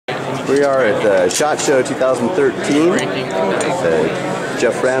We are at the S.H.O.T Show 2013,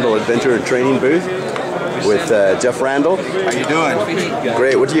 Jeff Randall Adventure and Training booth with Jeff Randall. How you doing?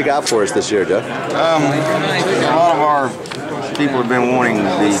 Great. What do you got for us this year, Jeff? A lot of our people have been wanting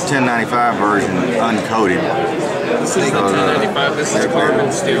the 1095 version uncoated. So it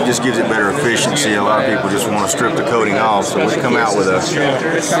just gives it better efficiency. A lot of people just want to strip the coating off, so we come out with a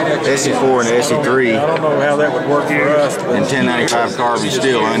SE4 and a SE3 I don't know how that would work for us. and 1095 carbon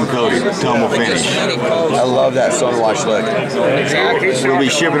steel uncoated, tumble finish. I love that stone wash look. We'll be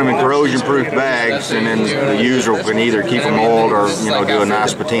shipping them in corrosion-proof bags, and then the user can either keep them oiled or do a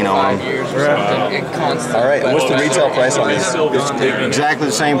nice patina on them. All right, and what's the retail price on these? Exactly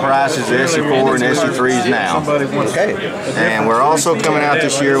the same price as the SE4 and SE3s now. Okay. And we're also coming out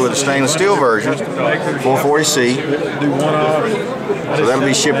this year with a stainless steel version, 440C. So that'll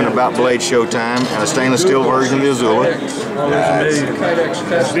be shipping about Blade Show time, and a stainless steel version of the Azula.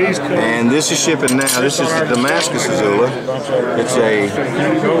 And this is shipping now. This is the Damascus Azula.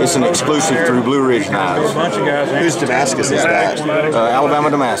 It's an exclusive through Blue Ridge Knives. Whose Damascus is that? Alabama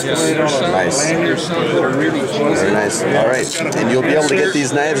Damascus. Nice. Very nice. All right. And you'll be able to get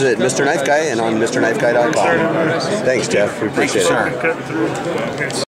these knives at Mr. Knife Guy and on MrKnifeGuy.com. Thanks, Jeff. We appreciate it. Thank you, sir.